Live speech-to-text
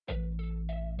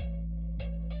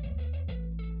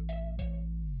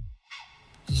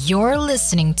You're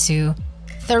listening to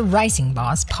the Rising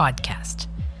Boss Podcast,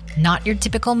 not your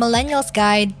typical millennial's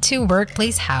guide to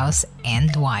workplace, house,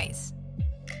 and wise.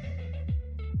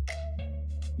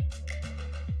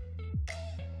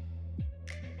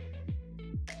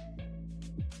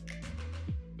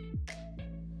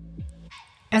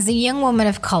 As a young woman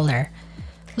of color,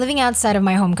 living outside of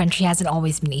my home country hasn't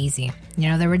always been easy.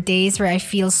 There were days where I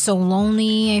feel so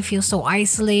lonely, I feel so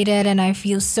isolated, and I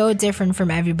feel so different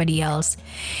from everybody else.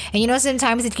 And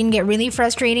sometimes it can get really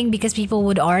frustrating because people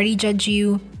would already judge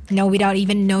you, without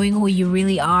even knowing who you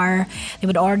really are. They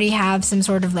would already have some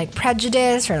sort of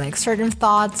prejudice or certain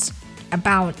thoughts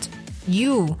about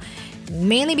you,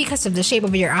 mainly because of the shape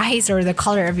of your eyes or the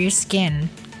color of your skin.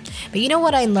 But you know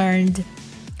what I learned?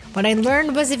 What I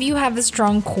learned was if you have a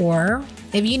strong core,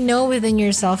 if you know within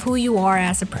yourself who you are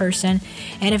as a person,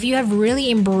 and if you have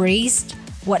really embraced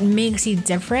what makes you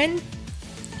different,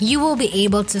 you will be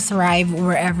able to thrive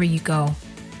wherever you go.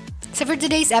 So for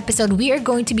today's episode, we are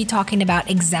going to be talking about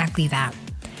exactly that.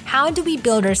 How do we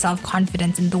build our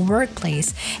self-confidence in the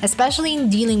workplace, especially in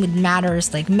dealing with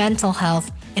matters like mental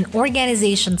health and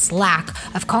organizations' lack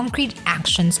of concrete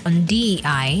actions on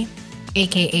DEI,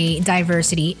 aka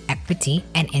diversity, equity,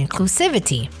 and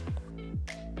inclusivity?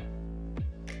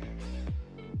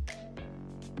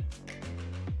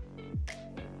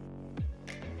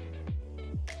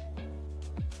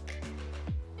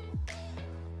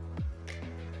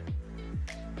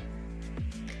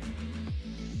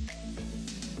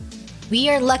 We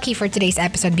are lucky for today's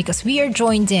episode because we are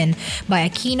joined in by a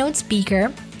keynote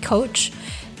speaker, coach,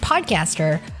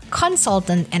 podcaster,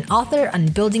 consultant, and author on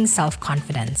building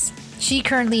self-confidence. She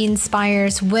currently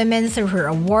inspires women through her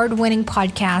award-winning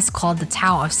podcast called The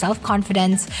Tao of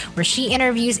Self-Confidence, where she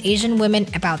interviews Asian women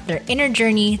about their inner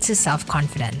journey to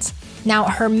self-confidence. Now,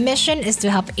 her mission is to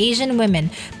help Asian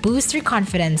women boost their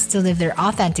confidence to live their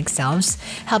authentic selves,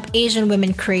 help Asian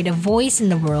women create a voice in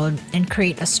the world, and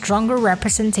create a stronger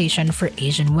representation for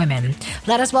Asian women.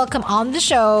 Let us welcome on the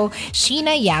show,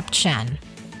 Sheena Yap Chan.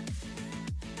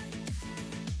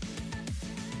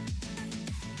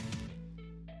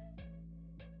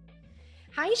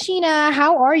 Hi, Sheena.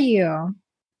 How are you?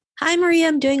 Hi, Maria.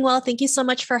 I'm doing well. Thank you so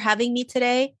much for having me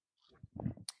today.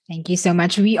 Thank you so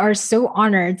much. We are so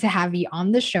honored to have you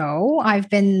on the show. I've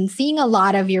been seeing a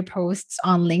lot of your posts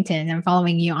on LinkedIn. I'm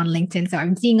following you on LinkedIn, so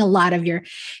I'm seeing a lot of your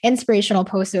inspirational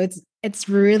posts. So it's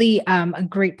really a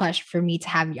great pleasure for me to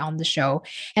have you on the show.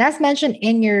 And as mentioned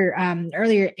in your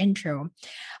earlier intro,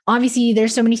 obviously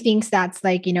there's so many things that's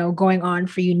going on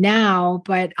for you now,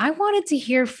 but I wanted to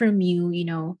hear from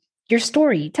you, your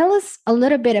story. Tell us a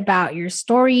little bit about your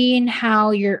story and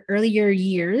how your earlier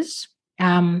years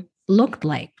looked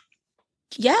like.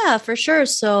 Yeah, for sure.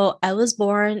 So I was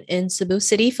born in Cebu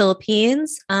City,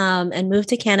 Philippines, and moved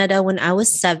to Canada when I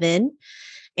was 7.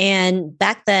 And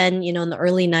back then, in the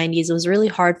early 90s, it was really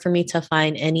hard for me to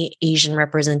find any Asian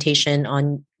representation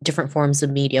on different forms of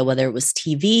media, whether it was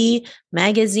TV,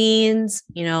 magazines,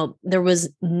 there was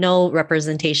no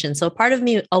representation. So part of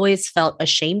me always felt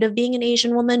ashamed of being an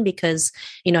Asian woman because,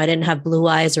 I didn't have blue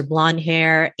eyes or blonde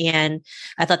hair. And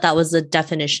I thought that was the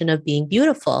definition of being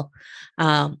beautiful.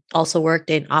 Also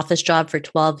worked an office job for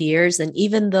 12 years. And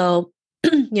even though,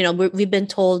 we've been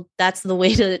told that's the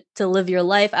way to live your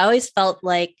life, I always felt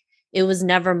like it was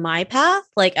never my path.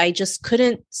 Like I just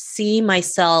couldn't see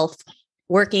myself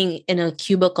working in a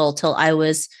cubicle till I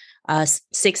was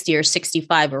 60 or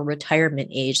 65 or retirement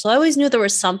age. So I always knew there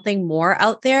was something more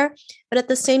out there. But at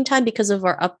the same time, because of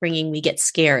our upbringing, we get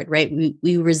scared, right?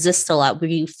 We resist a lot.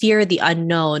 We fear the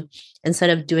unknown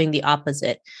instead of doing the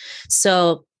opposite.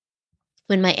 So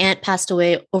when my aunt passed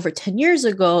away over 10 years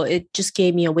ago, it just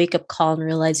gave me a wake-up call and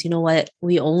realized, what?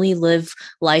 We only live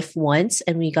life once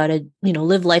and we got to,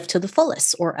 live life to the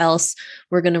fullest, or else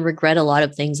we're going to regret a lot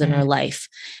of things in our life.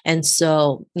 And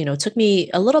so, it took me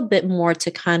a little bit more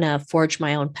to kind of forge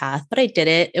my own path, but I did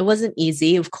it. It wasn't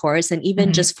easy, of course. And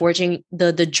even just forging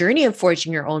the journey of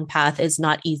forging your own path is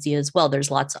not easy as well.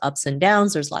 There's lots of ups and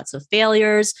downs. There's lots of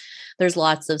failures. There's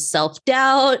lots of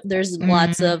self-doubt. There's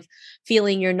lots of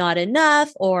feeling you're not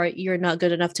enough or you're not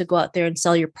good enough to go out there and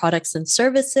sell your products and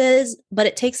services. But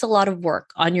it takes a lot of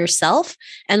work on yourself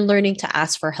and learning to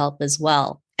ask for help as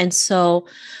well. And so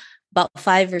about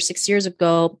 5 or 6 years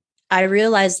ago, I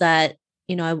realized that,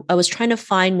 I was trying to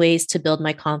find ways to build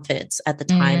my confidence at the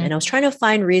time. And I was trying to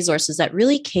find resources that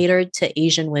really catered to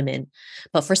Asian women.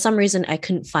 But for some reason, I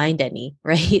couldn't find any,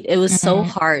 right? It was so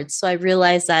hard. So I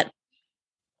realized that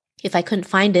if I couldn't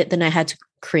find it, then I had to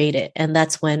create it. And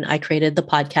that's when I created the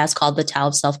podcast called The Tao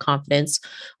of Self-Confidence,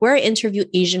 where I interview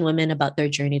Asian women about their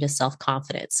journey to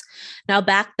self-confidence. Now,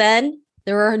 back then,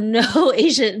 there were no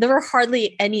Asian, there were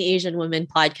hardly any Asian women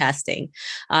podcasting,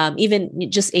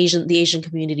 even just the Asian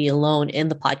community alone in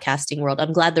the podcasting world.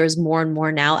 I'm glad there's more and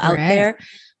more now out Right. there.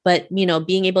 But,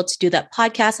 being able to do that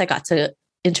podcast, I got to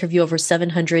interview over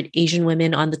 700 Asian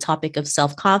women on the topic of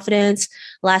self confidence.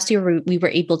 Last year, we were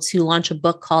able to launch a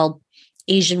book called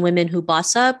Asian Women Who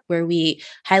Boss Up, where we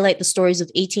highlight the stories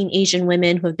of 18 Asian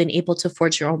women who have been able to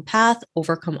forge their own path,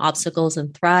 overcome obstacles,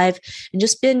 and thrive, and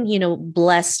just been,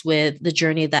 blessed with the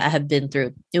journey that I have been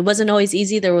through. It wasn't always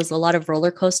easy. There was a lot of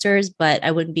roller coasters, but I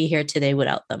wouldn't be here today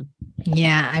without them.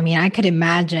 Yeah, I mean, I could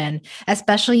imagine,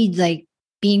 especially like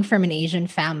being from an Asian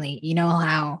family, you know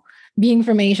how being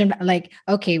from Asian, like,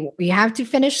 okay, you have to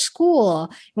finish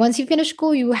school. Once you finish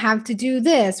school, you have to do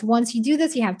this. Once you do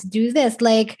this, you have to do this.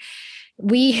 Like,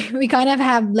 we kind of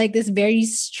have like this very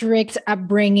strict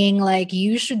upbringing, like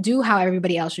you should do how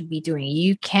everybody else should be doing.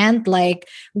 You can't like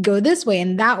go this way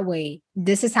and that way.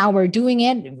 This is how we're doing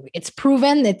it. It's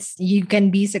proven, it's you can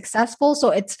be successful.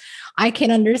 So it's I can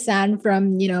understand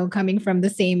from, coming from the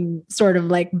same sort of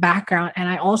like background. And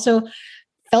I also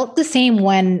felt the same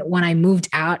when I moved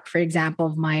out, for example,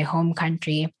 of my home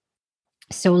country.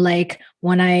 So like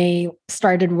when I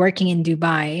started working in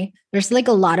Dubai, there's like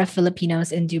a lot of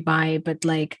Filipinos in Dubai, but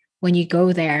like when you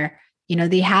go there,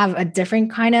 they have a different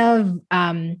kind of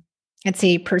let's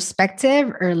say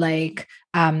perspective or like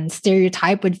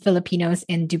stereotype with Filipinos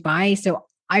in Dubai. So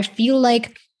I feel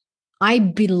like I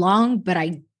belong, but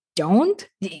I don't.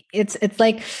 It's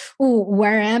like, oh,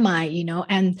 where am I?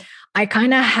 And I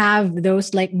kind of have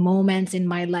those like moments in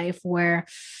my life where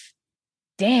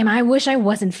damn, I wish I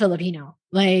wasn't Filipino.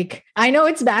 Like, I know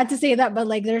it's bad to say that, but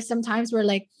like, there's some times where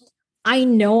like, I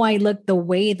know I look the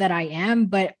way that I am,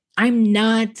 but I'm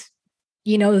not,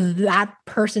 that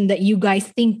person that you guys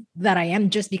think that I am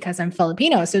just because I'm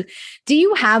Filipino. So, do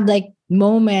you have like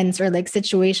moments or like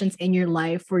situations in your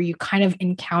life where you kind of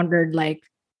encountered like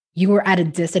you were at a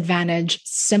disadvantage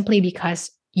simply because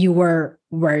you were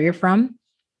where you're from?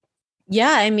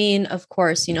 Yeah, I mean, of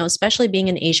course, especially being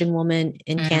an Asian woman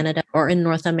in Canada or in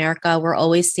North America, we're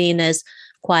always seen as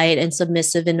quiet and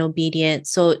submissive and obedient.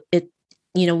 So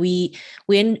we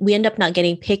end up not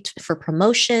getting picked for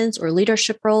promotions or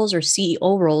leadership roles or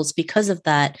CEO roles because of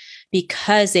that,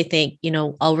 because they think,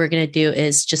 all we're going to do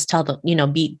is just tell them,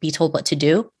 be told what to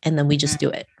do, and then we just do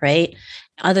it, right?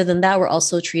 Other than that, we're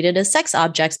also treated as sex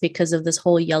objects because of this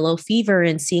whole yellow fever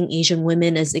and seeing Asian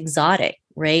women as exotic,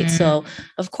 right? So,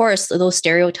 of course, those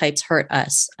stereotypes hurt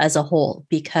us as a whole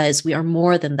because we are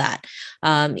more than that.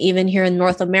 Even here in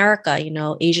North America,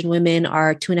 Asian women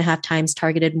are 2.5 times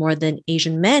targeted more than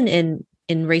Asian men in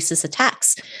racist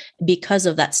attacks because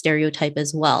of that stereotype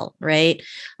as well, right?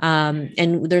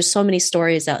 And there's so many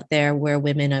stories out there where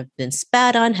women have been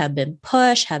spat on, have been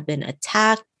pushed, have been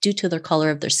attacked due to their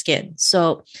color of their skin.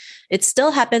 So it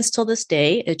still happens till this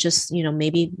day. It just,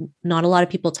 maybe not a lot of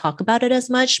people talk about it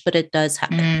as much, but it does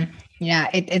happen. Yeah,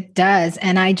 it does.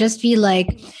 And I just feel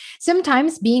like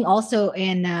sometimes being also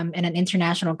in an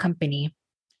international company,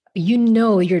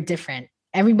 you're different.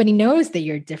 Everybody knows that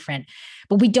you're different,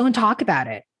 but we don't talk about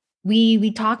it.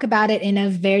 We talk about it in a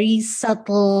very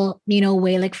subtle,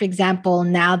 way. Like for example,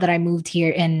 now that I moved here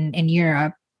in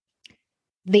Europe,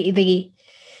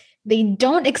 they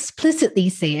don't explicitly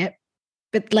say it,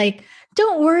 but like,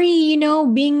 don't worry,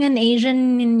 being an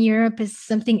Asian in Europe is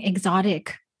something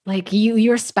exotic. Like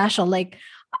you're special. Like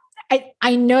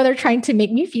I know they're trying to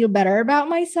make me feel better about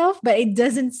myself, but it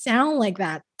doesn't sound like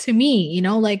that to me,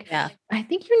 like Yeah. I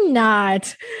think you're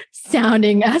not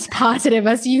sounding as positive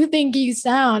as you think you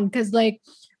sound. Cause like,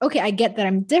 okay, I get that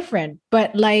I'm different,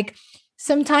 but like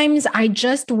sometimes I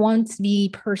just want to be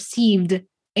perceived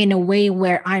in a way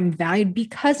where I'm valued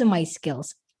because of my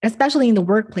skills, especially in the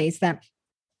workplace, that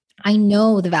I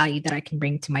know the value that I can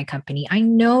bring to my company. I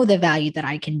know the value that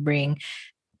I can bring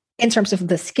in terms of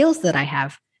the skills that I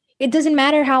have. It doesn't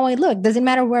matter how I look, doesn't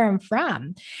matter where I'm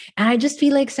from. And I just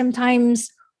feel like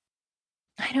sometimes,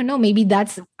 I don't know, maybe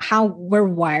that's how we're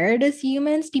wired as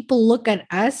humans. People look at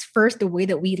us first the way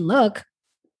that we look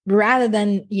rather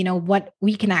than, what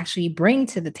we can actually bring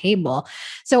to the table.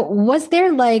 So was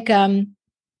there like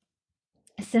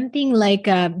something like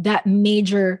that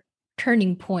major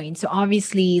turning point? So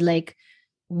obviously like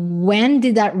when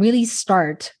did that really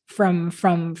start from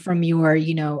your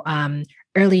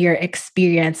earlier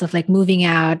experience of like moving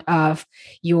out of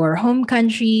your home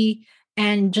country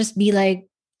and just be like,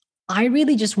 I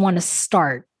really just want to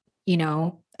start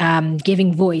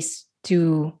giving voice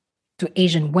to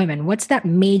Asian women? What's that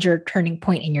major turning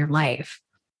point in your life?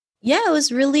 Yeah, it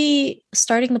was really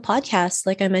starting the podcast,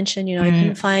 like I mentioned, I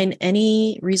couldn't find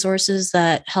any resources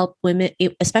that help women,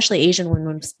 especially Asian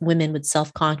women with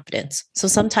self-confidence. So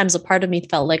sometimes a part of me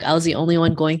felt like I was the only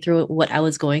one going through what I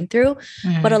was going through,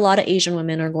 but a lot of Asian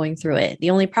women are going through it.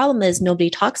 The only problem is nobody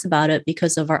talks about it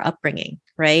because of our upbringing,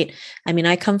 right? I mean,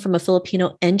 I come from a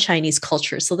Filipino and Chinese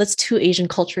culture. So that's two Asian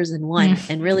cultures in one.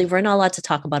 And really, we're not allowed to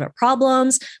talk about our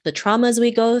problems, the traumas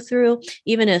we go through,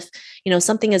 even if,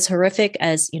 something as horrific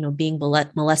as, being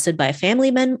molested by a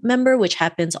family member, which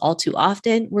happens all too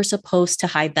often. We're supposed to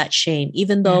hide that shame,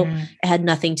 even though it had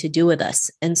nothing to do with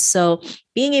us. And so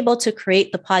being able to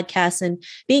create the podcast and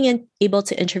being able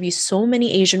to interview so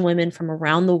many Asian women from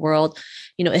around the world,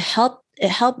 it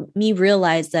helped me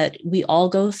realize that we all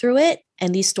go through it.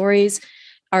 And these stories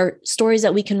are stories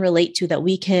that we can relate to, that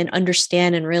we can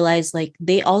understand and realize like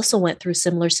they also went through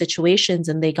similar situations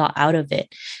and they got out of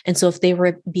it. And so if they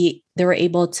were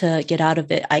able to get out of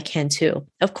it, I can too.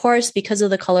 Of course, because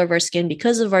of the color of our skin,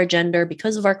 because of our gender,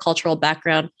 because of our cultural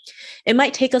background, it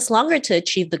might take us longer to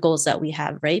achieve the goals that we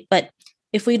have, right? But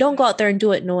if we don't go out there and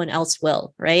do it, no one else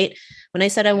will, right? When I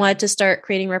said I wanted to start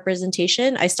creating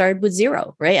representation, I started with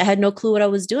zero, right? I had no clue what I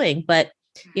was doing, but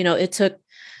it took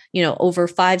over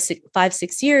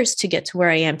 6 years to get to where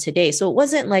I am today. So it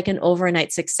wasn't like an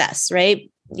overnight success,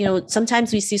 right?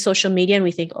 Sometimes we see social media and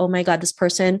we think, oh my God, this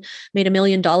person made $1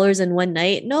 million in one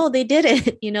night. No, they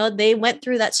didn't. They went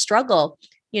through that struggle.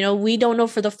 We don't know,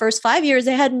 for the first 5 years,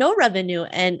 they had no revenue.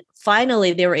 And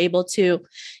finally, they were able to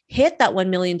hit that $1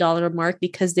 million mark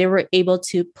because they were able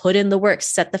to put in the work,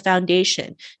 set the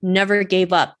foundation, never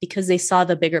gave up because they saw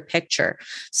the bigger picture.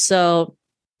 So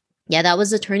yeah, that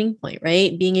was a turning point,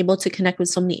 right? Being able to connect with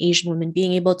so many Asian women,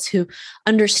 being able to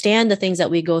understand the things that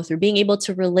we go through, being able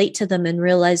to relate to them and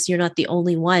realize you're not the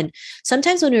only one.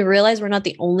 Sometimes when we realize we're not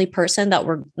the only person that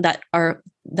we're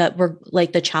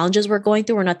like the challenges we're going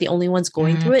through, we're not the only ones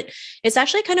going through it. It's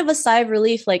actually kind of a sigh of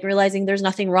relief, like realizing there's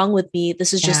nothing wrong with me.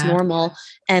 This is just normal,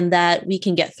 and that we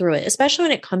can get through it, especially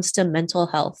when it comes to mental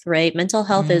health, right? Mental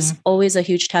health is always a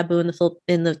huge taboo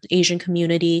in the Asian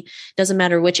community. Doesn't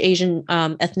matter which Asian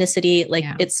ethnicity, like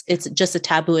it's just a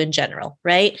taboo in general,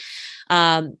 right?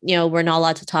 We're not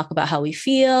allowed to talk about how we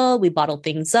feel. We bottle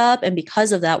things up. And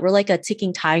because of that, we're like a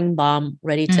ticking time bomb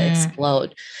ready to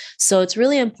explode. So it's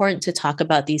really important to talk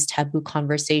about these taboo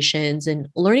conversations and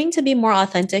learning to be more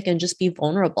authentic and just be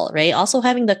vulnerable, right? Also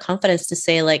having the confidence to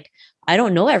say, like, I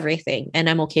don't know everything and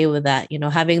I'm okay with that.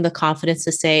 Having the confidence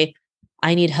to say,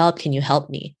 I need help. Can you help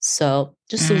me? So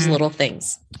just those little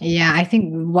things. Yeah, I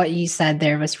think what you said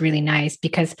there was really nice,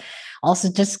 because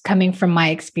also just coming from my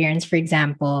experience, for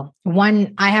example,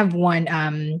 I have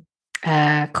one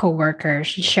coworker,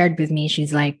 she shared with me,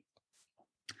 she's like,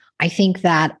 I think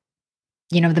that,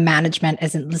 the management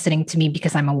isn't listening to me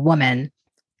because I'm a woman.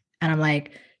 And I'm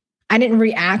like, I didn't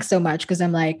react so much because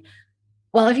I'm like,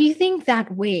 well, if you think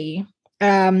that way,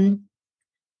 I'm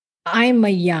a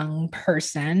young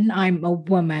person, I'm a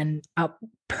woman, a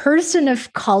person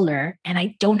of color, and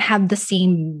I don't have the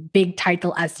same big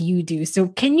title as you do. So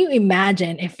can you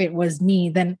imagine if it was me?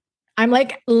 Then I'm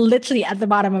like literally at the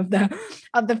bottom of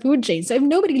the food chain. So if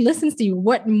nobody listens to you,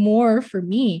 what more for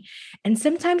me? And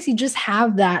sometimes you just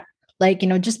have that, like,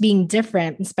 just being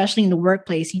different, especially in the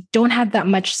workplace, you don't have that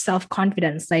much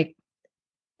self-confidence. Like,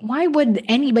 why would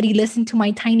anybody listen to my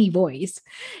tiny voice?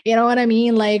 You know what I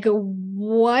mean? Like,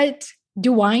 what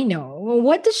do I know?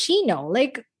 What does she know?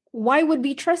 Like, why would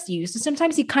we trust you? So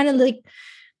sometimes you kind of like,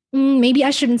 maybe I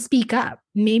shouldn't speak up.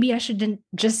 Maybe I shouldn't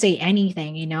just say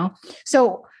anything.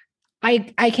 So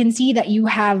I can see that you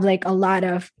have like a lot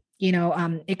of,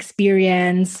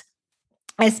 experience,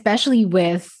 especially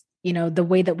with, the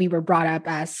way that we were brought up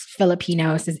as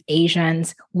Filipinos, as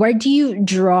Asians. Where do you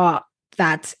draw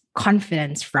that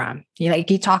confidence from?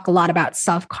 You talk a lot about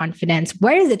self-confidence.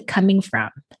 Where is it coming from?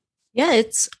 Yeah,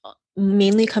 it's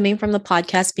mainly coming from the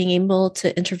podcast, being able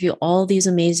to interview all these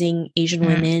amazing Asian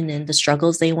women and the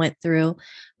struggles they went through,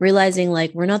 realizing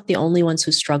like we're not the only ones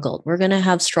who struggled. We're going to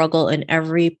have struggle in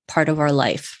every part of our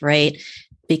life, right?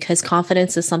 Because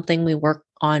confidence is something we work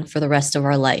on for the rest of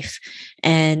our life.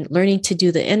 And learning to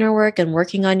do the inner work and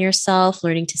working on yourself,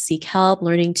 learning to seek help,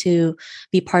 learning to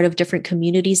be part of different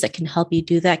communities that can help you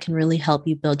do that can really help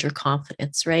you build your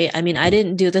confidence, right? I mean, I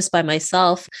didn't do this by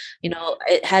myself.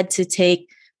 It had to take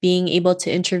being able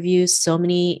to interview so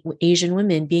many Asian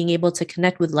women, being able to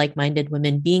connect with like-minded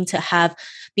women, being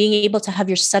able to have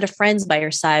your set of friends by your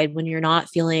side when you're not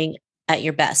feeling at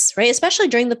your best, right? Especially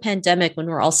during the pandemic when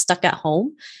we're all stuck at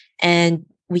home and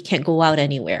we can't go out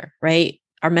anywhere, right?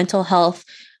 Our mental health,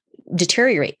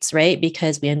 deteriorates, right?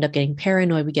 Because we end up getting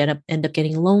paranoid, end up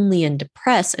getting lonely and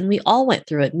depressed, and we all went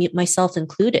through it, myself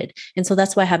included. And so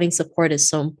that's why having support is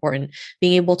so important.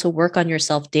 Being able to work on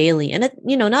yourself daily, and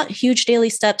not huge daily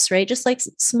steps, right? Just like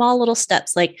small little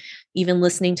steps, like even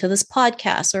listening to this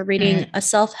podcast or reading a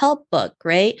self-help book,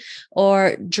 right?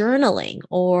 Or journaling,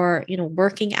 or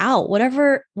working out,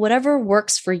 whatever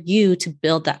works for you to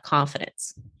build that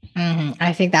confidence.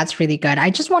 I think that's really good. I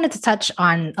just wanted to touch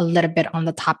on a little bit on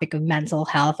the topic of mental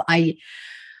health.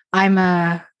 I'm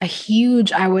a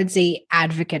huge, I would say,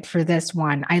 advocate for this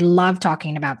one. I love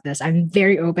talking about this. I'm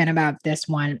very open about this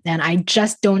one. And I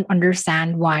just don't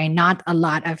understand why not a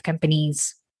lot of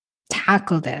companies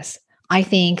tackle this. I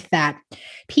think that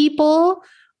people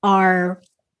are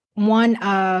one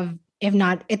of, if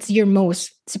not, it's your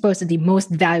supposedly most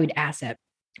valued asset.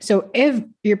 So if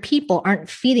your people aren't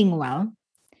feeling well,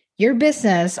 your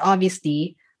business,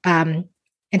 obviously, in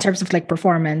terms of like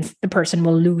performance, the person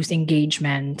will lose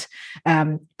engagement,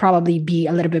 probably be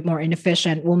a little bit more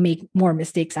inefficient, will make more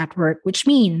mistakes at work, which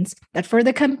means that for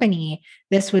the company,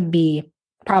 this would be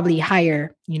probably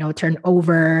higher,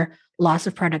 turnover, loss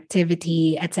of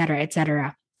productivity, et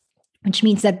cetera, which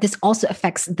means that this also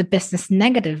affects the business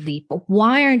negatively. But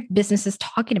why aren't businesses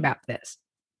talking about this?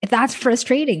 That's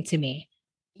frustrating to me.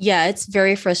 Yeah, it's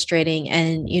very frustrating.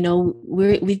 And,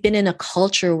 we've been in a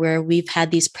culture where we've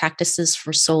had these practices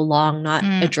for so long, not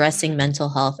addressing mental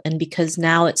health. And because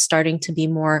now it's starting to be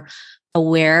more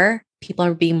aware, people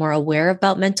are being more aware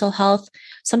about mental health.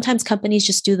 Sometimes companies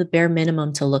just do the bare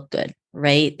minimum to look good,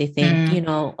 right? They think,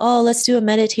 oh, let's do a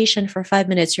meditation for 5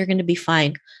 minutes. You're going to be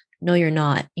fine. No, you're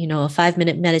not. A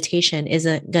 5-minute meditation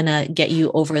isn't going to get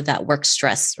you over that work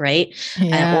stress, right?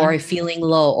 Yeah. Or feeling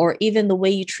low, or even the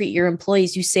way you treat your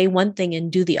employees. You say one thing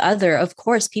and do the other. Of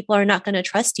course, people are not going to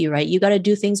trust you, right? You got to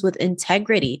do things with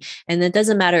integrity. And it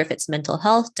doesn't matter if it's mental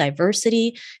health,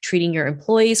 diversity, treating your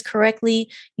employees correctly.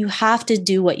 You have to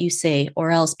do what you say, or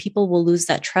else people will lose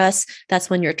that trust. That's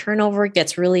when your turnover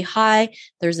gets really high.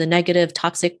 There's a negative,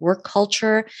 toxic work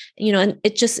culture, and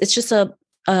it's just a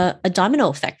domino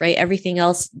effect, right? Everything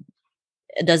else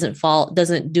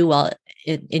doesn't do well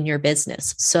in your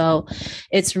business. So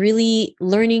it's really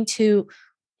learning to,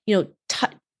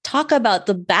 talk about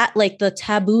the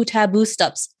taboo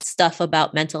stuff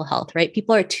about mental health, right?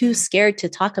 People are too scared to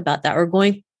talk about that, or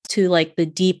going to like the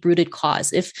deep rooted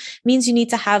cause. If it means you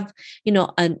need to have,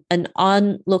 an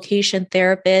on location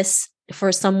therapist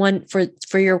for someone,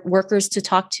 for your workers to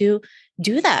talk to,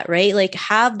 do that, right? Like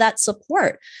have that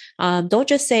support. Don't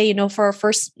just say, for our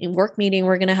first work meeting,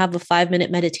 we're going to have a 5-minute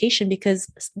meditation, because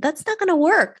that's not going to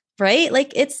work, right?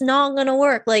 Like it's not going to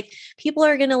work. Like people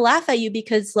are going to laugh at you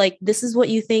because like, this is what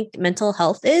you think mental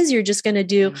health is. You're just going to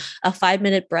do a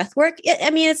 5-minute breath work.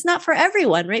 It's not for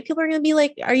everyone, right? People are going to be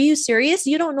like, are you serious?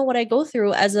 You don't know what I go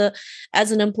through as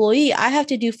an employee. I have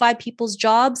to do 5 people's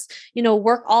jobs,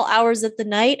 work all hours of the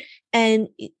night and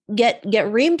get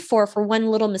reamed for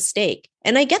one little mistake.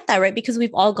 And I get that, right? Because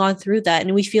we've all gone through that.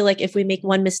 And we feel like if we make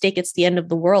one mistake, it's the end of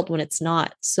the world, when it's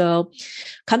not. So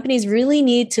companies really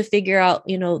need to figure out,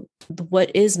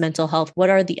 what is mental health? What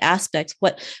are the aspects?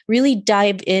 What really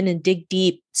dive in and dig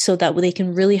deep so that they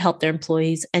can really help their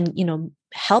employees and,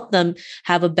 help them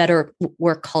have a better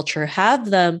work culture,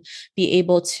 have them be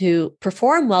able to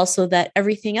perform well so that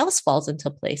everything else falls into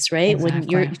place, right?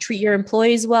 Exactly. When you treat your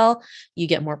employees well, you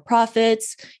get more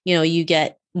profits, you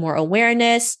get more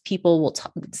awareness, people will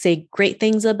say great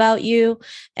things about you,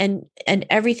 and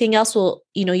everything else will,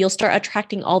 you'll start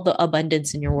attracting all the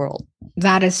abundance in your world.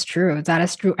 That is true.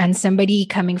 And somebody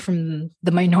coming from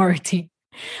the minority,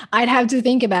 I'd have to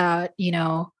think about,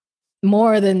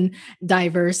 more than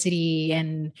diversity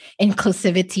and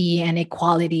inclusivity and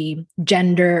equality,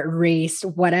 gender, race,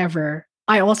 whatever.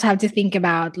 I also have to think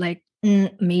about like,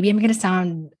 maybe I'm going to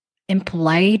sound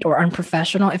impolite or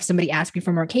unprofessional if somebody asks me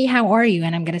for more, hey, how are you?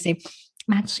 And I'm going to say,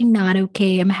 I'm actually not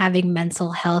okay. I'm having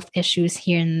mental health issues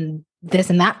here and this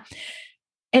and that.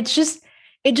 It just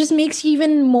makes you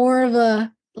even more of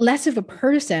a less of a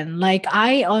person. Like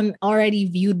I am already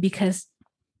viewed because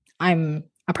I'm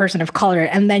a person of color,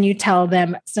 and then you tell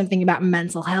them something about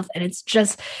mental health, and it's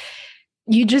just,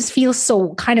 you just feel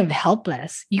so kind of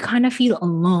helpless. You kind of feel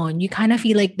alone. You kind of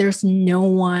feel like there's no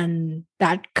one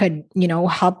that could,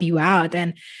 help you out.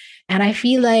 And I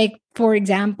feel like, for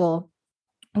example,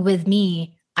 with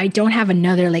me, I don't have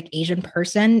another like Asian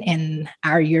person in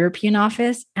our European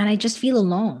office, and I just feel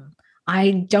alone.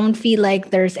 I don't feel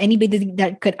like there's anybody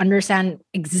that could understand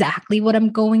exactly what I'm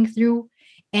going through.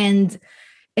 And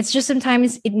it's just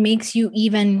sometimes it makes you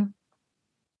even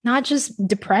not just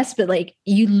depressed, but like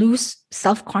you lose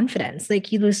self-confidence.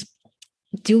 Like you lose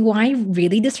do I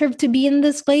really deserve to be in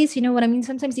this place? You know what I mean?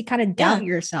 Sometimes you kind of doubt Yeah.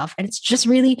 yourself, and it's just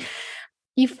really,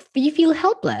 you feel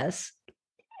helpless.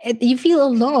 You feel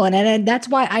alone. And that's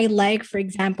why I like, for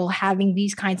example, having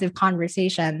these kinds of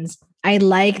conversations. I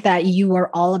like that you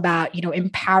are all about,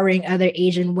 empowering other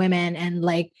Asian women and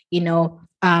like,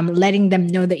 letting them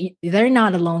know that they're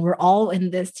not alone. We're all in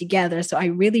this together. So I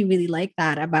really, really like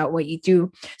that about what you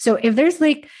do. So if there's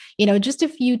like, just a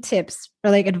few tips or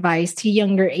like advice to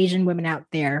younger Asian women out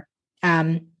there,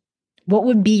 um, what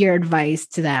would be your advice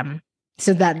to them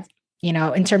so that,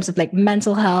 in terms of like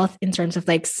mental health, in terms of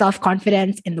like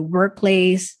self-confidence in the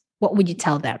workplace, what would you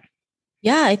tell them?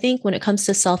 Yeah, I think when it comes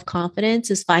to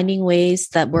self-confidence is finding ways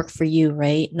that work for you,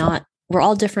 right? Not we're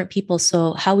all different people.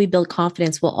 So how we build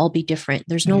confidence will all be different.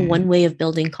 There's no one way of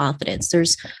building confidence.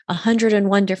 There's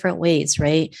 101 different ways,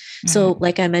 right? So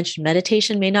like I mentioned,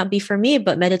 meditation may not be for me,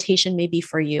 but meditation may be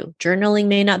for you. Journaling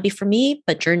may not be for me,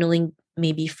 but journaling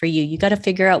may be for you. You got to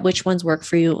figure out which ones work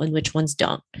for you and which ones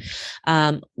don't.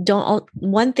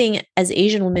 One thing as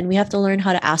Asian women, we have to learn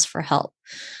how to ask for help,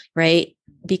 right?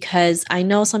 Because I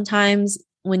know sometimes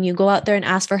when you go out there and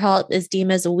ask for help is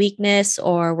deemed as a weakness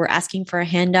or we're asking for a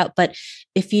handout. But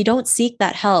if you don't seek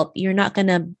that help, you're not going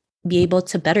to be able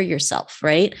to better yourself,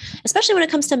 right? Especially when it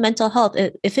comes to mental health.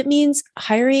 If it means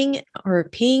hiring or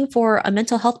paying for a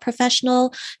mental health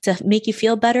professional to make you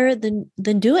feel better, then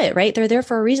do it, right? They're there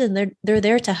for a reason. They're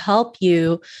there to help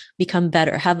you become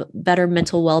better, have better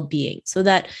mental well-being, so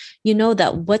that you know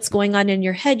that what's going on in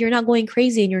your head, you're not going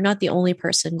crazy and you're not the only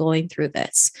person going through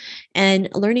this. And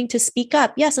learning to speak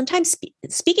up. Yeah, sometimes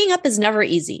speaking up is never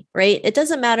easy, right? It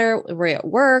doesn't matter where you're at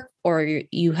work or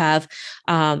you have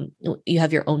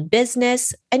your own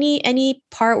business, any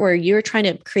part where you're trying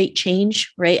to create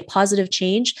change, right? Positive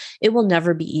change, it will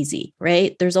never be easy,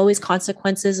 right? There's always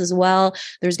consequences as well.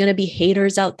 There's going to be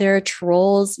haters out there,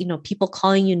 trolls, people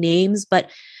calling you names,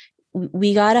 but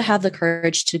we got to have the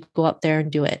courage to go up there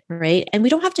and do it, right? And we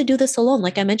don't have to do this alone.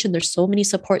 Like I mentioned, there's so many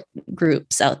support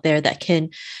groups out there that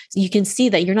you can see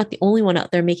that you're not the only one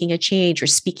out there making a change or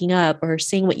speaking up or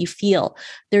saying what you feel.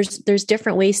 There's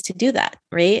different ways to do that,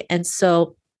 right? And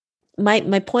so my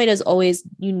point is always,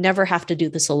 you never have to do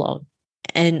this alone.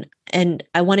 And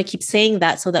I want to keep saying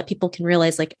that so that people can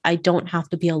realize, like, I don't have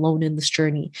to be alone in this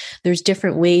journey. There's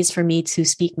different ways for me to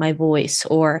speak my voice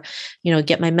or,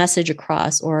 get my message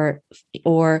across or,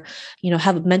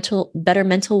 have better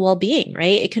mental well-being,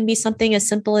 right? It can be something as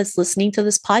simple as listening to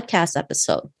this podcast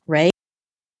episode, right?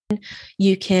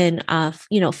 You can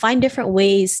find different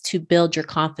ways to build your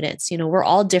confidence. We're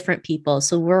all different people,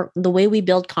 so the way we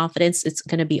build confidence, it's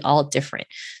going to be all different.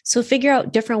 So figure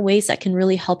out different ways that can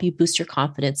really help you boost your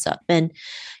confidence up. And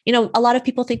a lot of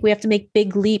people think we have to make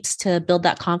big leaps to build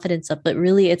that confidence up, but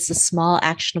really it's the small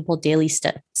actionable daily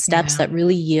steps that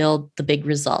really yield the big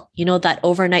result. That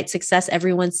overnight success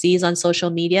everyone sees on social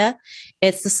media,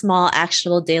 it's the small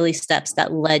actionable daily steps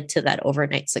that led to that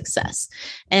overnight success.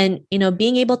 And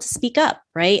being able to speak up,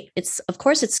 right? Of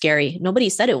course it's scary. Nobody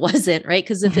said it wasn't, right?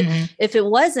 Because if it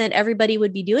wasn't, everybody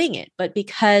would be doing it. But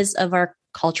because of our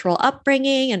cultural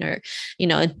upbringing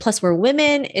and plus we're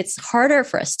women, it's harder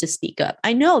for us to speak up.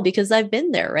 I know, because I've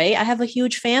been there, right? I have a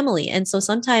huge family. And so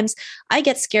sometimes I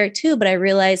get scared too, but I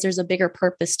realize there's a bigger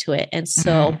purpose to it. And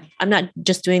so I'm not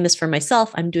just doing this for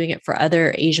myself. I'm doing it for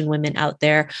other Asian women out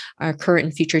there, our current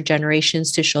and future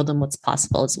generations, to show them what's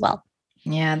possible as well.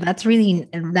 Yeah, that's really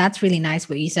nice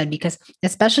what you said, because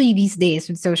especially these days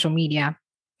with social media,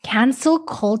 cancel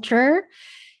culture,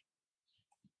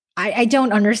 I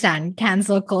don't understand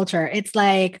cancel culture. It's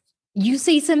like you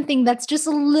say something that's just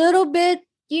a little bit,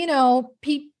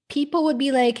 people would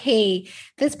be like, hey,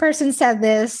 this person said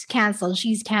this, canceled,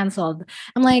 she's canceled.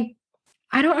 I'm like,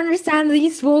 I don't understand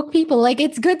these woke people. Like,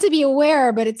 it's good to be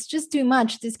aware, but it's just too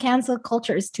much. This cancel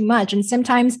culture is too much. And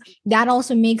sometimes that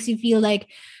also makes you feel like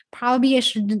probably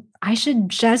I should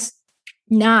just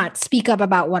not speak up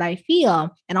about what I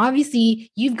feel. And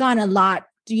obviously you've gone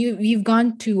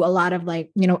to a lot of like,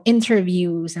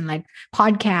 interviews and like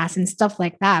podcasts and stuff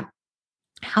like that.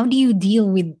 How do you deal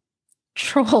with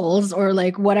trolls or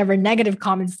like whatever negative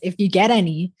comments, if you get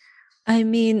any? I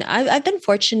mean, I've been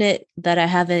fortunate that I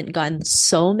haven't gotten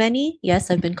so many. Yes,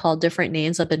 I've been called different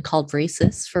names. I've been called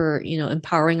racist for,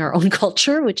 empowering our own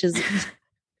culture, which is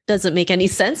doesn't make any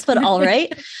sense, but all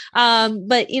right.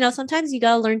 But sometimes you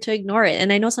got to learn to ignore it.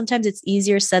 And I know sometimes it's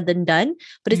easier said than done,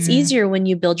 but it's easier when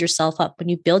you build yourself up, when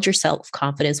you build your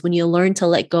self-confidence, when you learn to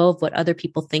let go of what other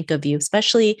people think of you,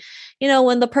 especially,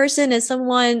 when the person is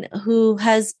someone who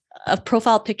has a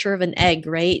profile picture of an egg,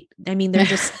 right? I mean, they're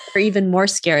even more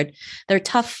scared. They're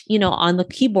tough, on the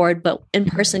keyboard, but in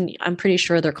person, I'm pretty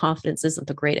sure their confidence isn't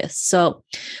the greatest. So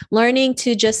learning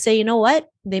to just say, you know what,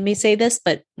 they may say this,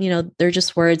 but they're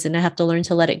just words, and I have to learn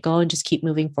to let it go and just keep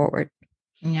moving forward.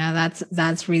 Yeah,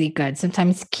 that's really good.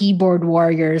 Sometimes keyboard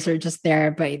warriors are just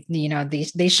there, but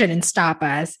they shouldn't stop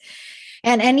us.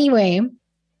 And anyway,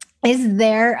 is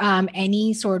there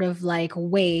any sort of like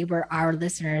way where our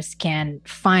listeners can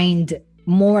find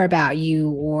more about you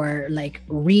or like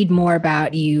read more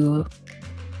about you?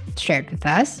 Share it with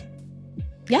us.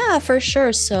 Yeah, for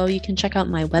sure. So you can check out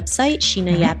my website,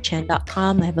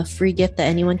 SheenaYapChan.com. I have a free gift that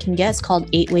anyone can get. It's called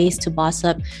 8 Ways to Boss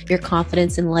Up Your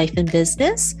Confidence in Life and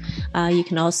Business. You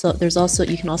can also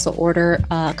order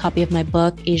a copy of my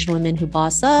book, Asian Women Who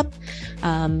Boss Up.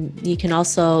 You can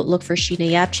also look for Sheena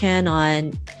Yap Chan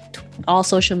on all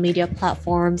social media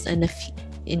platforms. And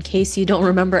in case you don't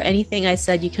remember anything I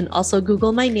said, you can also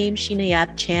Google my name, Sheena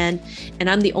Yap Chan. And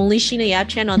I'm the only Sheena Yap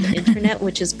Chan on the internet,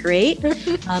 which is great.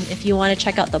 If you want to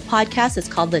check out the podcast, it's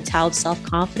called The Tao of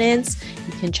Self-Confidence.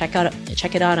 You can check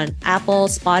it out on Apple,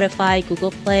 Spotify, Google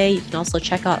Play. You can also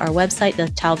check out our website,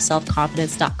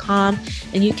 thetaoofselfconfidence.com.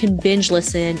 And you can binge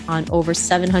listen on over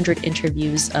 700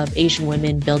 interviews of Asian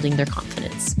women building their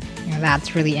confidence.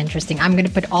 That's really interesting. I'm going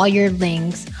to put all your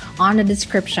links on the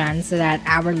description so that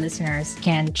our listeners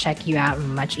can check you out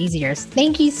much easier.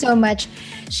 Thank you so much,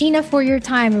 Sheena, for your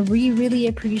time. We really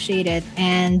appreciate it.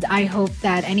 And I hope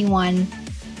that anyone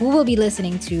who will be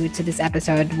listening to this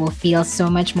episode will feel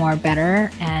so much more better.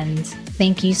 And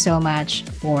thank you so much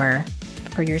for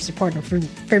your support and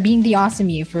for being the awesome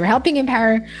you, for helping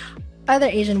empower other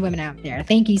Asian women out there.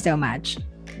 Thank you so much.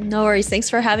 No worries. Thanks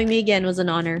for having me again. It was an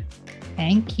honor.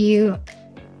 Thank you.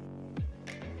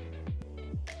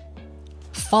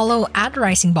 Follow at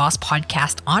Rising Boss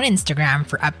Podcast on Instagram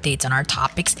for updates on our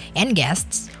topics and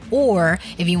guests. Or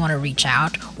if you want to reach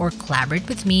out or collaborate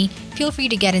with me, feel free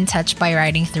to get in touch by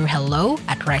writing through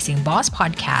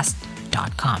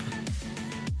hello@risingbosspodcast.com.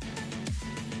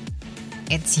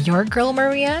 It's your girl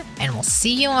Maria, and we'll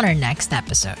see you on our next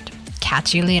episode.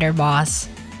 Catch you later, boss.